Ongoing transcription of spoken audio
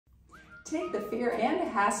Take the fear and the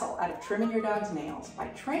hassle out of trimming your dog's nails by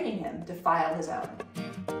training him to file his own.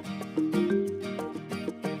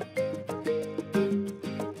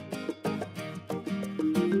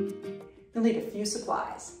 You'll need a few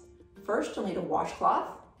supplies. First, you'll need a washcloth.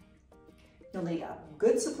 You'll need a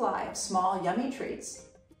good supply of small, yummy treats.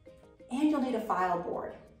 And you'll need a file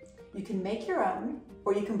board. You can make your own,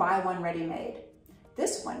 or you can buy one ready-made.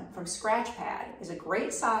 This one from Scratch Pad is a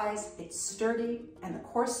great size, it's sturdy, and the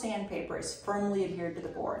coarse sandpaper is firmly adhered to the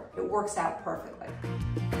board. It works out perfectly.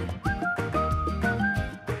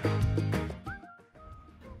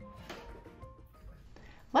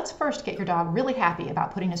 Let's first get your dog really happy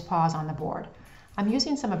about putting his paws on the board. I'm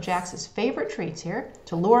using some of Jax's favorite treats here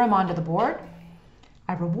to lure him onto the board.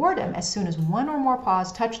 I reward him as soon as one or more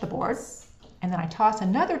paws touch the board, and then I toss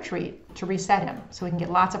another treat to reset him so he can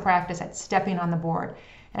get lots of practice at stepping on the board.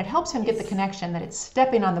 And it helps him get the connection that it's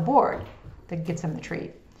stepping on the board that gets him the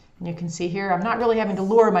treat. And you can see here, I'm not really having to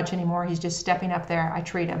lure much anymore. He's just stepping up there. I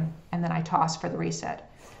treat him, and then I toss for the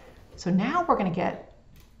reset. So now we're going to get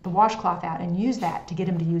the washcloth out and use that to get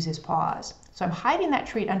him to use his paws. So I'm hiding that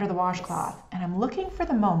treat under the washcloth, and I'm looking for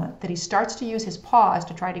the moment that he starts to use his paws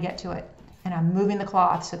to try to get to it. And I'm moving the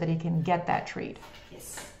cloth so that he can get that treat.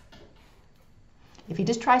 If he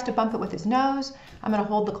just tries to bump it with his nose, I'm going to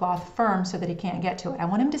hold the cloth firm so that he can't get to it. I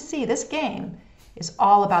want him to see this game is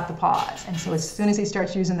all about the paws. And so as soon as he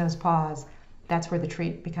starts using those paws, that's where the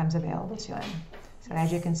treat becomes available to him. So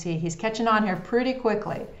as you can see, he's catching on here pretty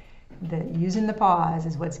quickly. Using the paws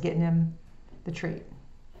is what's getting him the treat.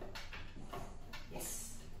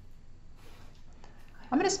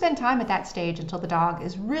 I'm going to spend time at that stage until the dog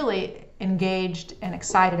is really engaged and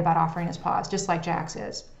excited about offering his paws, just like Jax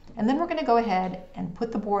is. And then we're going to go ahead and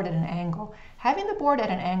put the board at an angle. Having the board at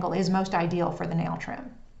an angle is most ideal for the nail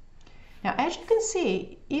trim. Now, as you can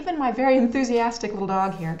see, even my very enthusiastic little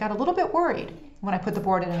dog here got a little bit worried when I put the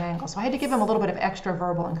board at an angle, so I had to give him a little bit of extra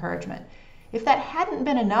verbal encouragement. If that hadn't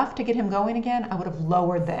been enough to get him going again, I would have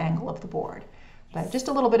lowered the angle of the board. But just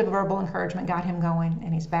a little bit of verbal encouragement got him going,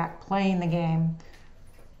 and he's back playing the game,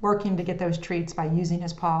 working to get those treats by using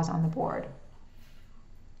his paws on the board.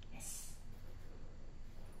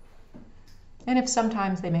 And if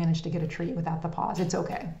sometimes they manage to get a treat without the paws, it's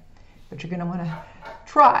okay. But you're going to want to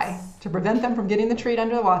try to prevent them from getting the treat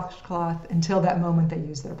under the washcloth until that moment they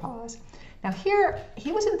use their paws. Now here,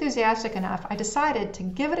 he was enthusiastic enough, I decided to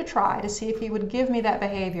give it a try to see if he would give me that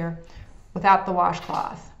behavior without the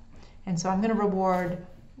washcloth. And so I'm going to reward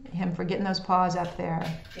him for getting those paws up there.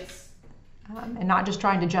 And not just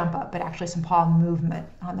trying to jump up, but actually some paw movement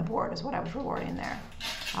on the board is what I was rewarding there.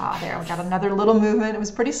 There, we got another little movement. It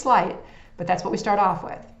was pretty slight, but that's what we start off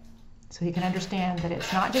with. So he can understand that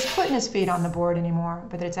it's not just putting his feet on the board anymore,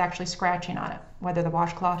 but that it's actually scratching on it, whether the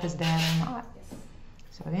washcloth is there or not.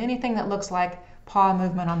 So anything that looks like paw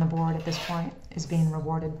movement on the board at this point is being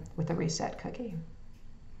rewarded with a reset cookie.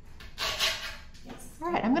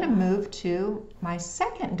 All right, I'm going to move to my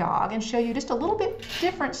second dog and show you just a little bit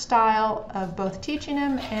different style of both teaching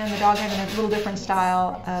him and the dog having a little different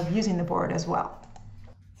style of using the board as well.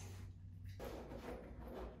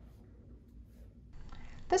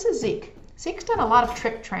 This is Zeke. Zeke's done a lot of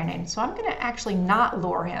trick training, so I'm going to actually not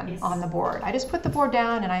lure him on the board. I just put the board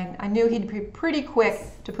down, and I knew he'd be pretty quick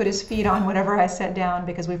to put his feet on whatever I set down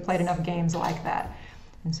because we've played enough games like that.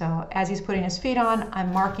 And so as he's putting his feet on,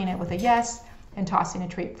 I'm marking it with a yes and tossing a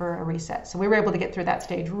treat for a reset. So we were able to get through that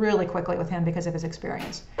stage really quickly with him because of his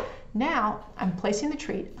experience. Now I'm placing the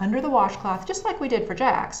treat under the washcloth, just like we did for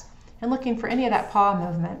Jax, and looking for any of that paw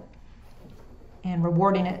movement and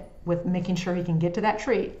rewarding it with making sure he can get to that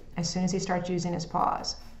treat as soon as he starts using his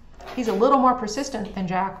paws. He's a little more persistent than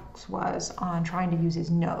Jax was on trying to use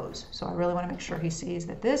his nose, so I really want to make sure he sees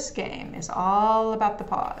that this game is all about the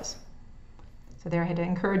paws. So there I had to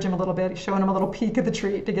encourage him a little bit, showing him a little peek of the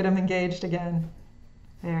treat to get him engaged again.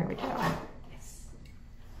 There we go.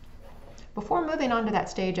 Before moving on to that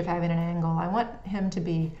stage of having an angle, I want him to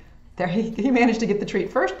be, there he managed to get the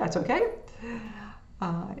treat first, that's okay.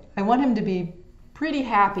 I want him to be pretty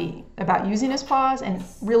happy about using his paws and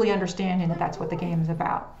really understanding that that's what the game is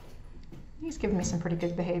about. He's giving me some pretty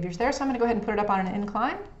good behaviors there, so I'm going to go ahead and put it up on an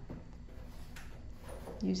incline.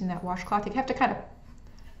 Using that washcloth, you have to kind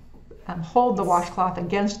of hold the washcloth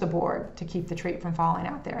against the board to keep the treat from falling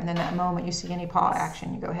out there. And then that moment you see any paw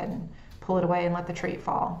action, you go ahead and pull it away and let the treat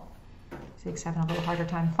fall. Zeke's having a little harder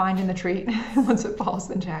time finding the treat once it falls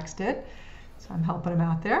than Jax did. So I'm helping him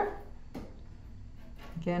out there.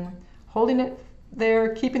 Again, holding it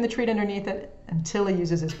there, keeping the treat underneath it until he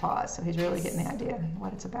uses his paws. So he's really getting the idea of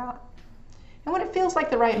what it's about. And when it feels like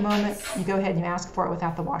the right moment, you go ahead and you ask for it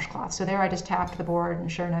without the washcloth. So there I just tapped the board,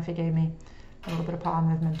 and sure enough, he gave me a little bit of paw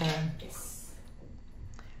movement there.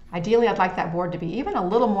 Ideally, I'd like that board to be even a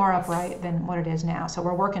little more upright than what it is now. So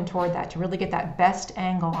we're working toward that to really get that best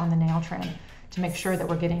angle on the nail trim to make sure that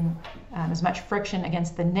we're getting as much friction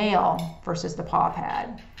against the nail versus the paw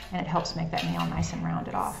pad. And it helps make that nail nice and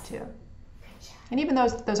rounded off too. And even though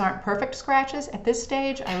those aren't perfect scratches, at this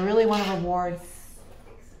stage, I really want to reward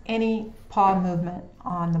any paw movement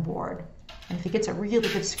on the board. And if he gets a really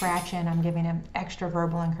good scratch in, I'm giving him extra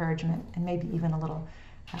verbal encouragement and maybe even a little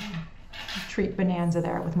treat bonanza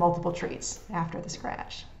there with multiple treats after the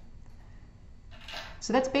scratch.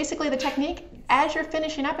 So that's basically the technique. As you're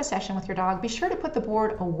finishing up a session with your dog, be sure to put the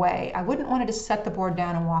board away. I wouldn't want to just set the board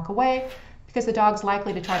down and walk away, because the dog's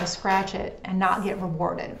likely to try to scratch it and not get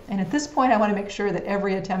rewarded. And at this point, I want to make sure that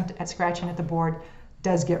every attempt at scratching at the board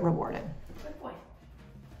does get rewarded. Good boy.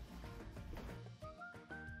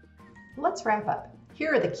 Let's wrap up.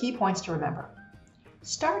 Here are the key points to remember.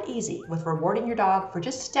 Start easy with rewarding your dog for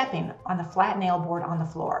just stepping on the flat nail board on the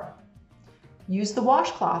floor. Use the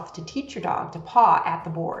washcloth to teach your dog to paw at the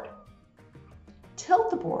board. Tilt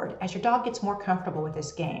the board as your dog gets more comfortable with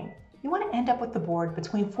this game. You want to end up with the board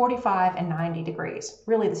between 45 and 90 degrees.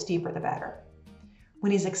 Really, the steeper the better.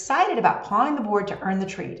 When he's excited about pawing the board to earn the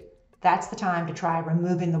treat, that's the time to try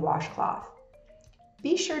removing the washcloth.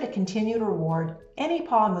 Be sure to continue to reward any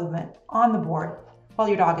paw movement on the board while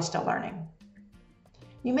your dog is still learning.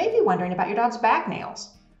 You may be wondering about your dog's back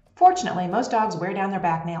nails. Fortunately, most dogs wear down their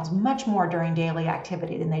back nails much more during daily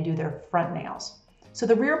activity than they do their front nails. So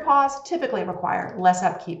the rear paws typically require less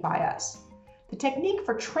upkeep by us. The technique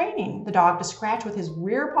for training the dog to scratch with his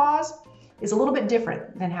rear paws is a little bit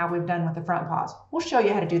different than how we've done with the front paws. We'll show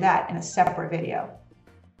you how to do that in a separate video.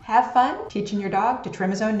 Have fun teaching your dog to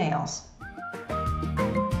trim his own nails.